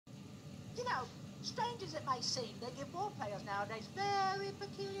know, strange as it may seem, they give ball players nowadays very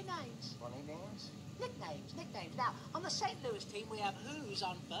peculiar names. Funny names? Nicknames. Now, on the St. Louis team, we have who's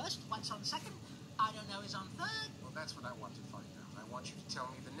on first, what's on second, I don't know is on third. Well, that's what I want to find out. I want you to tell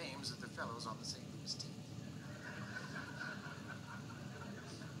me the names of the fellows on the St. Louis team.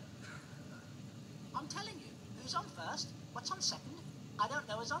 I'm telling you, who's on first, what's on second, I don't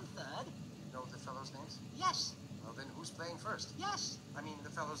know is on third. You know the fellows' names? Yes. Well, then who's playing first? Yes. I mean, the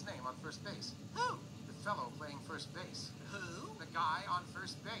fellow's name on first base. Who? The fellow playing first base. Who? The guy on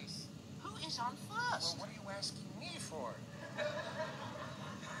first base. Who is on first? Well, what are you asking me for?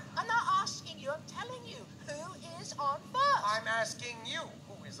 I'm not asking you, I'm telling you. Who is on first? I'm asking you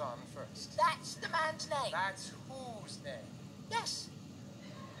who is on first. That's the man's name. That's whose name? Yes.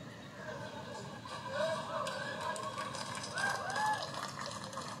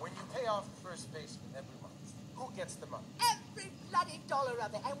 When you pay off the first baseman every month, who gets the money? Every bloody dollar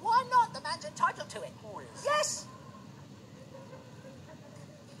of it. And why not? The man's entitled to it. Who is? Yes.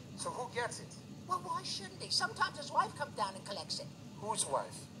 So who gets it? Well, why shouldn't he? Sometimes his wife comes down and collects it. Whose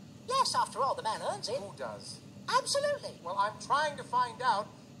wife? Yes, after all, the man earns it. Who does? Absolutely. Well, I'm trying to find out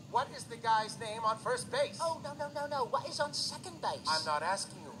what is the guy's name on first base. Oh, no. What is on second base? I'm not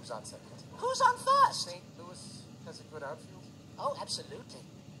asking you who's on second. Who's on first? St. Louis has a good outfield. Oh, absolutely.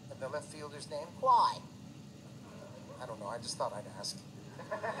 And the left fielder's name? Why? I don't know. I just thought I'd ask.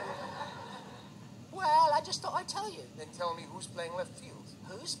 Well, I just thought I'd tell you. Then tell me who's playing left field.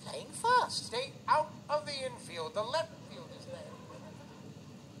 Who's playing first? Stay out of the infield. The left fielder's name.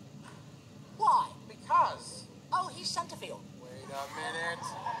 Why? Because. Oh, he's center field. Wait a minute.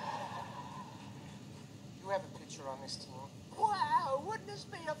 You have a pitcher on this team? Wow, wouldn't this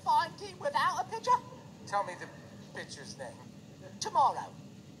be a fine team without a pitcher? Tell me the pitcher's name. Tomorrow.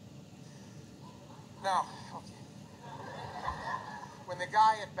 Now, okay. When the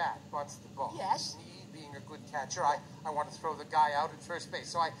guy at bat bunts the ball, Yes. me being a good catcher, I want to throw the guy out at first base.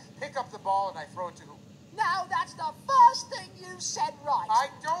 So I pick up the ball and I throw it to who? Now, that's the first thing you said right. I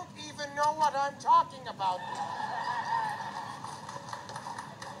don't even know what I'm talking about.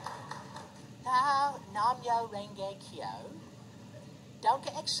 Now, Namyo Renge Kyo. Don't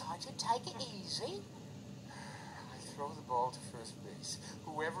get excited. Take it easy. I throw the ball to first base.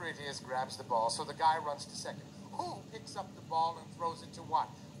 Whoever it is grabs the ball, so the guy runs to second. Who picks up the ball and throws it to what?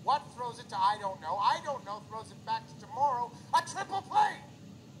 What throws it to I don't know. I don't know throws it back to tomorrow. A triple play!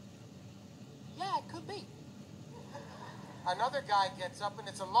 Yeah, it could be. Another guy gets up and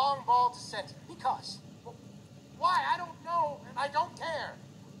it's a long ball to center. Because. Why? I don't know, and I don't care.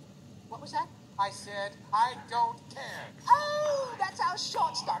 What was that? I said, I don't care. Oh, that's our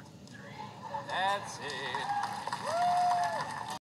shortstop. That's it. Woo!